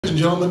and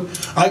gentlemen,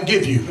 I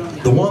give you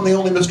the one, the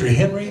only Mr.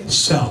 Henry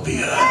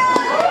Salvia.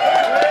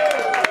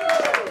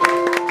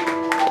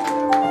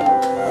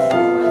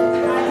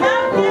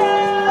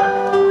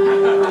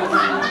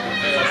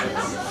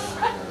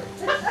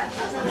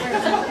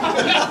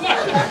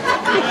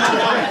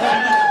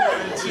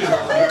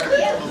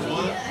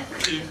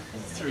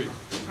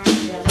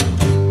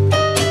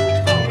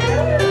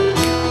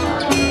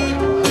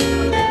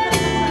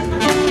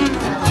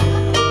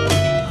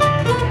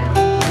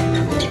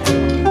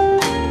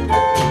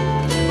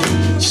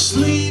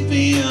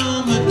 Sleepy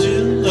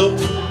armadillo,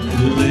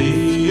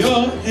 lay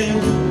your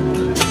head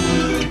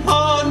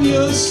on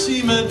your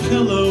cement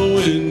pillow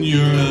in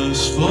your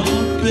asphalt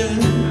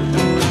bed,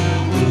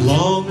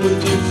 along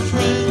with your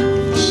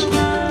friends,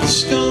 the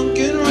skunk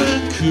and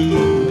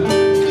raccoon.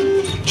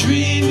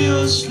 Dream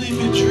your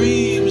sleepy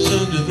dreams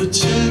under the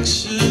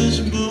Texas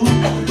moon.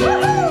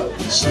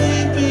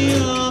 Sleepy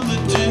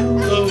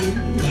armadillo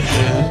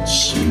had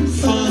some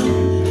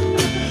fun,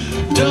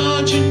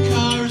 dodging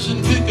cars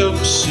and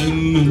pickups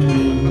in the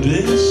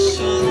noonday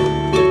sun.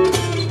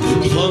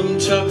 You're plumb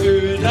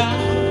tuckered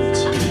out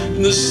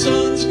and the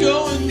sun's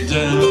going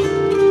down,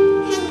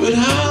 but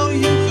how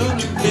you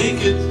gonna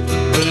make it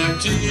back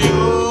to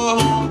your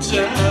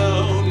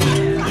hometown?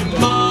 Your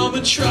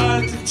mama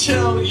tried to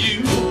tell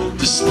you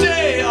to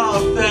stay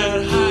off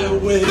that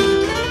highway,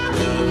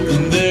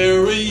 and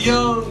there a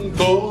young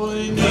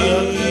boy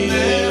needs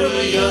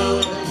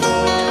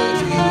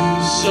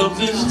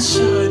something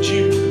inside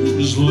you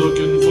is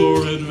looking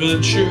for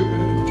adventure.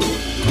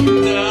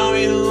 Now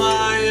you're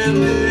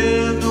lying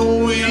in the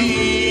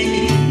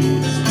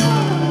weeds.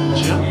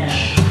 Josh.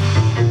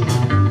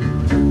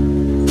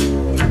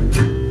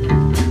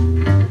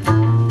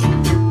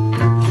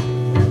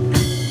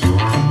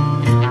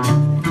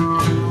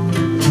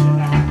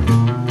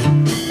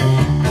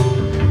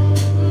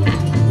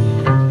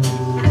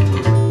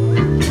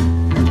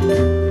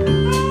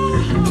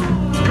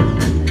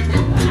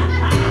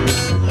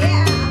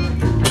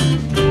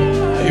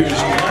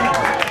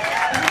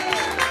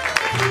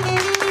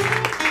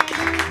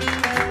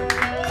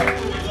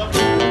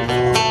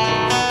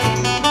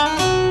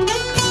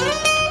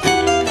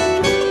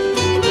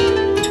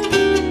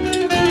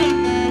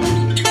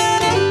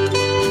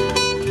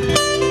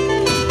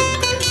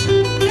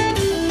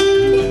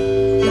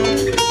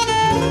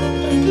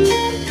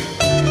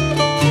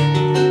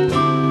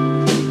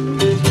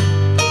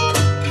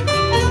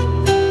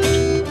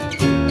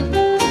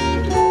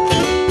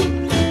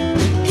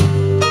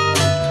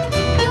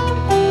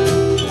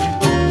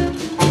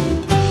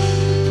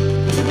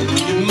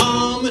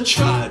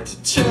 Tried to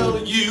tell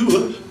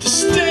you to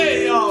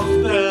stay off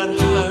that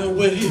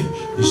highway.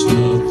 There's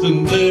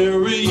nothing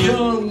there a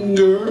young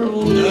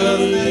girl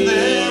needs.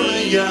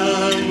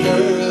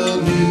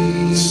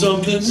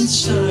 Something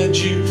inside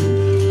you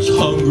is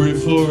hungry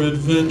for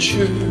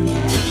adventure.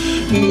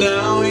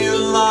 Now you're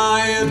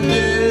lying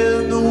there